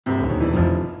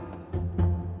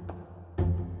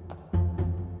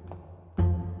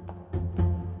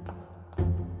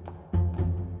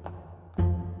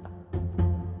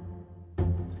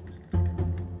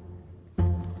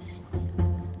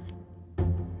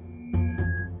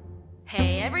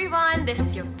everyone, this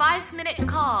is your 5-minute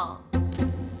call.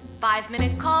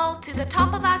 5-minute call to the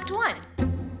top of Act 1.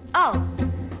 Oh,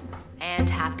 and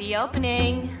happy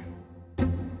opening.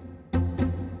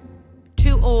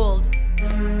 Too old.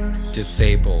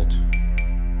 Disabled.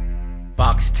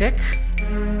 Box tick?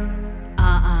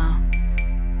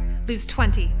 Lose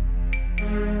 20.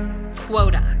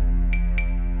 Quota.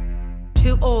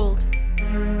 Too old.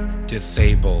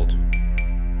 Disabled.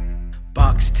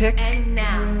 Box tick? And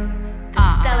now,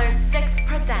 the Stellar 6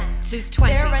 present Lose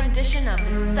 20. their rendition of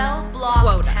the Cell Block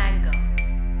Quota. Tango.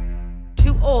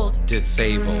 Too old.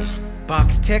 Disabled.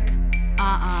 Box tick?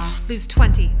 Lose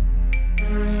 20.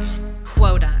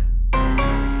 Quota.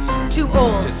 Too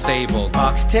old. Disabled.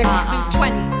 Box tick? Lose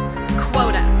 20.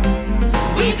 Quota.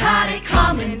 We've had it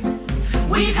coming,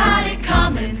 we've had it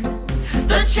coming.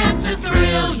 The chance to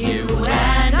thrill you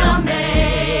and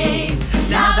amaze.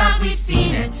 Now that we've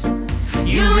seen it,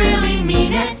 you really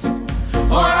mean it?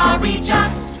 Or are we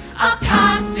just a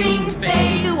passing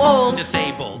phase? Too old.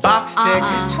 Disabled. Box tick?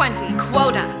 Lose 20.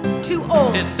 Quota. Too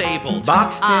old. Disabled.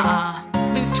 Box tick?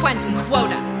 Lose 20.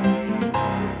 Quota.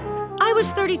 I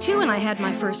was 32 when I had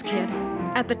my first kid.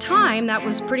 At the time, that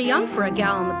was pretty young for a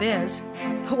gal in the biz.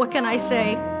 But what can I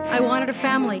say? I wanted a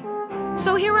family.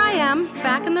 So here I am,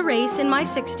 back in the race in my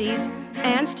 60s,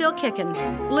 and still kicking.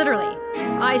 Literally.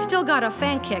 I still got a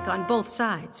fan kick on both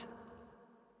sides.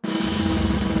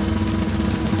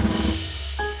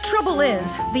 Trouble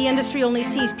is, the industry only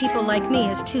sees people like me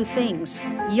as two things.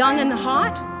 Young and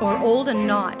hot, or old and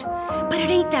not. But it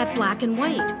ain't that black and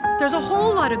white. There's a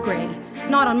whole lot of gray.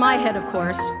 Not on my head, of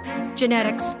course.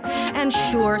 Genetics. And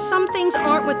sure, some things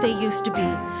aren't what they used to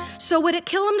be. So would it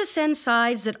kill them to send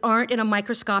sides that aren't in a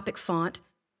microscopic font?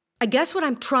 I guess what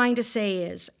I'm trying to say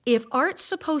is, if art's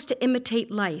supposed to imitate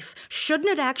life, shouldn't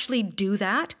it actually do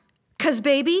that? 'Cause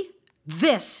baby,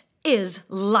 this is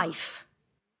life.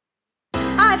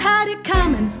 I've had it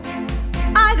coming.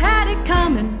 I've had it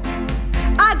coming.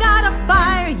 I got a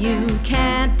fire you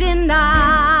can't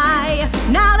deny.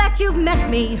 Now that you've met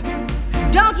me,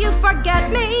 don't you forget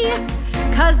me,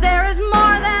 'cause there is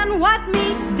more than what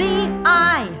meets the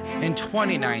eye. In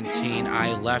 2019,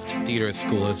 I left theater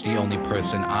school as the only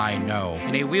person I know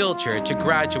in a wheelchair to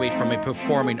graduate from a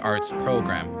performing arts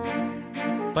program.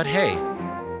 But hey,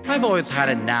 I've always had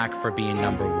a knack for being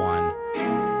 #1.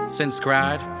 Since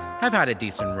grad, I've had a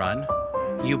decent run.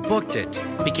 You booked it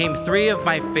became 3 of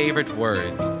my favorite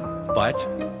words. But,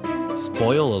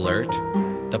 spoil alert,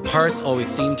 the parts always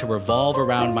seem to revolve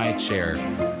around my chair.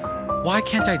 Why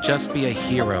can't I just be a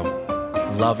hero?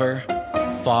 Lover,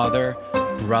 father,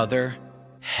 brother,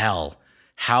 hell,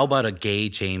 how about a gay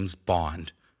James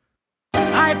Bond?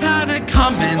 I've had it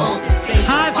coming,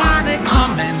 I've had it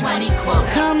coming.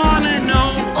 Come on and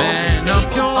open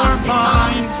up your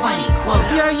mind.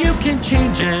 Yeah, you can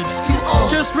change it,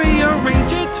 just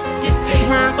rearrange it.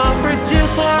 We're operative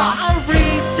for a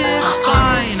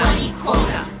redefine.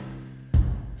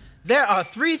 There are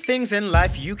 3 things in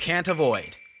life you can't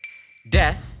avoid: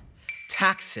 death,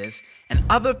 taxes, and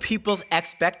other people's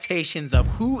expectations of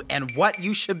who and what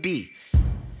you should be.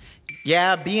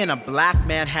 Yeah, being a black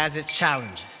man has its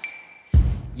challenges.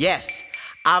 Yes,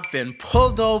 I've been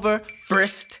pulled over,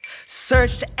 frisked,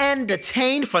 searched, and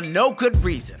detained for no good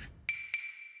reason.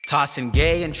 Tossing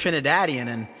gay and Trinidadian,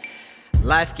 and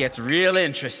life gets real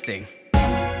interesting.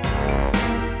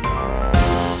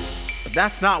 But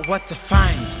that's not what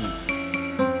defines me.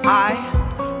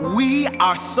 We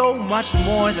are so much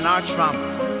more than our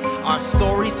traumas. Our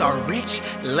stories are rich,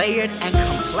 layered, and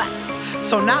complex.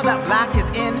 So now that black is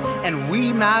in and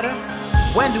we matter,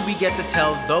 when do we get to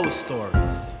tell those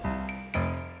stories?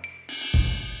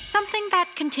 Something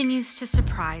that continues to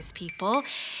surprise people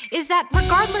is that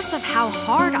regardless of how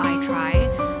hard I try,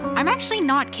 I'm actually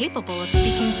not capable of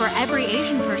speaking for every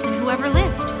Asian person who ever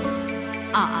lived.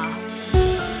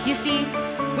 You see,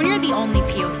 when you're the only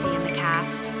POC in the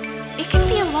cast, it can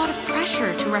be a lot of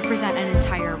pressure to represent an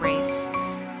entire race.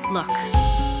 Look,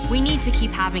 we need to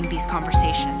keep having these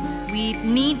conversations. We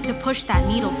need to push that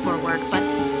needle forward, but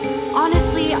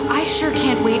honestly, I sure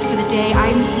can't wait for the day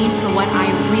I'm seen for what I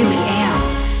really am.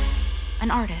 An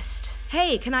artist.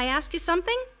 Hey, can I ask you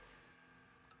something?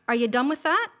 Are you done with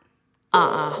that?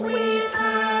 We've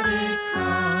had it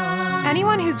coming.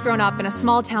 Anyone who's grown up in a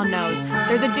small town knows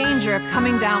there's a danger of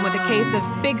coming down with a case of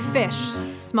big fish,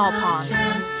 small pond.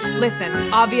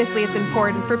 Listen, obviously it's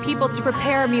important for people to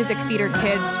prepare music theater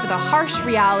kids for the harsh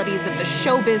realities of the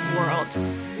showbiz world.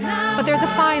 But there's a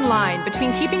fine line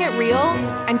between keeping it real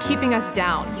and keeping us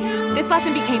down. This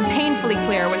lesson became painfully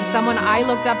clear when someone I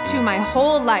looked up to my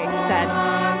whole life said,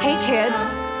 "Hey kid,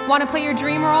 want to play your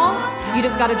dream role? You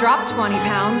just gotta drop 20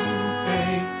 pounds.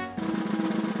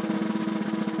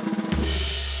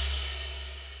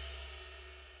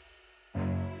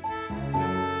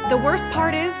 The worst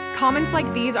part is, comments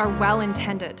like these are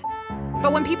well-intended.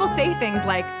 But when people say things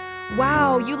like,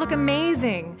 "Wow, you look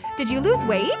amazing. Did you lose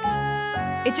weight?"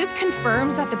 it just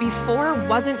confirms that the before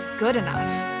wasn't good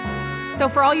enough. So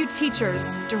for all you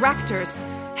teachers, directors,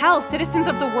 hell, citizens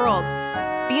of the world,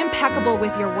 be impeccable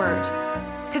with your word.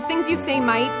 Because things you say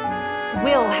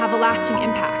will have a lasting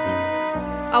impact.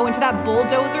 Oh, and to that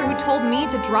bulldozer who told me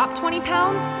to drop 20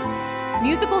 pounds,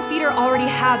 musical theater already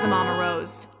has a Mama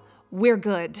Rose. We're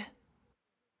good.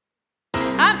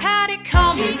 I've had it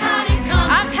coming. She's had it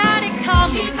coming. I've had it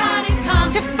coming. She's had it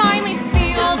coming. To finally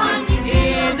feel this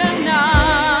is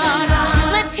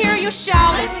enough. Let's hear you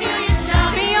shout it. Let's hear you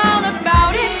shout it. Be all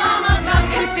about it. Be all about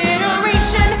it.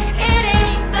 Consideration, it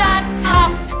ain't that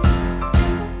tough.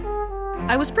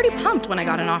 I was pretty pumped when I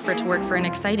got an offer to work for an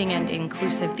exciting and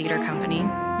inclusive theater company.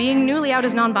 Being newly out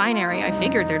as non-binary, I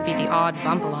figured there'd be the odd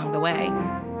bump along the way.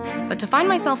 But to find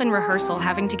myself in rehearsal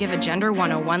having to give a Gender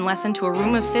 101 lesson to a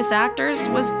room of cis actors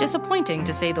was disappointing,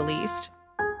 to say the least.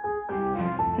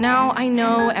 Now, I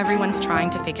know everyone's trying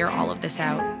to figure all of this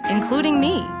out, including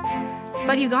me.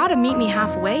 But you gotta meet me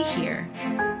halfway here.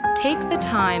 Take the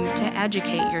time to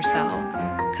educate yourselves,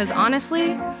 'cause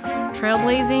honestly,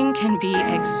 trailblazing can be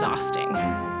exhausting.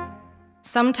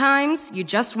 Sometimes you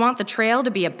just want the trail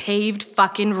to be a paved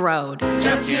fucking road.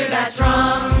 Just hear that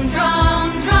drum,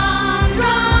 drum, drum,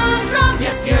 drum, drum.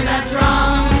 Yes, hear that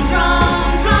drum,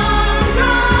 drum, drum,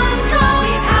 drum, drum.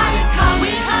 We've had it come,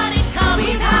 we've had it come,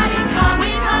 we've had it come,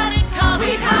 we've had it come,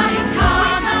 we've had it come,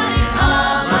 we've had it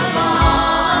all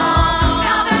along.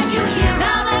 Now that you hear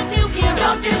us,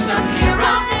 don't disappear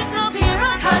us,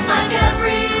 'cause like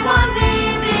everyone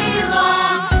we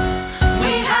belong.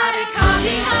 We had it come,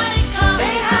 she had it come,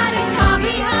 they had it come,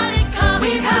 we had it come,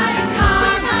 we've had it come,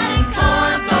 we've had it for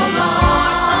so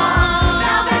long.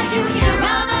 Now that you hear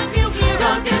us,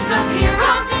 don't disappear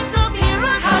us,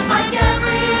 'cause like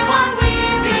everyone we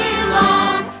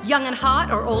belong. Young and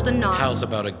hot or old and not? How's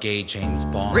about a gay James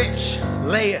Bond? Rich,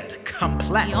 layered,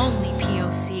 complex. The only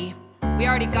POC. We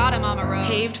already got a Mama Rose.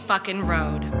 Paved fucking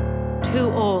road.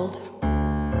 Too old.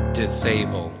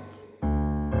 Disabled.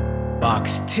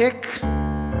 Box tick.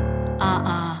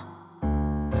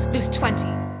 Lose 20.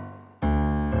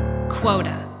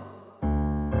 Quota.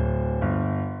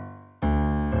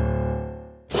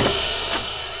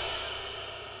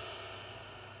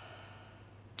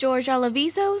 George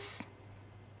Alevizos?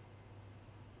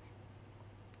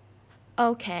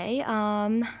 Okay,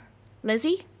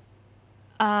 Lizzie?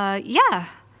 Yeah.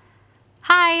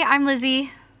 Hi, I'm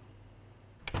Lizzie.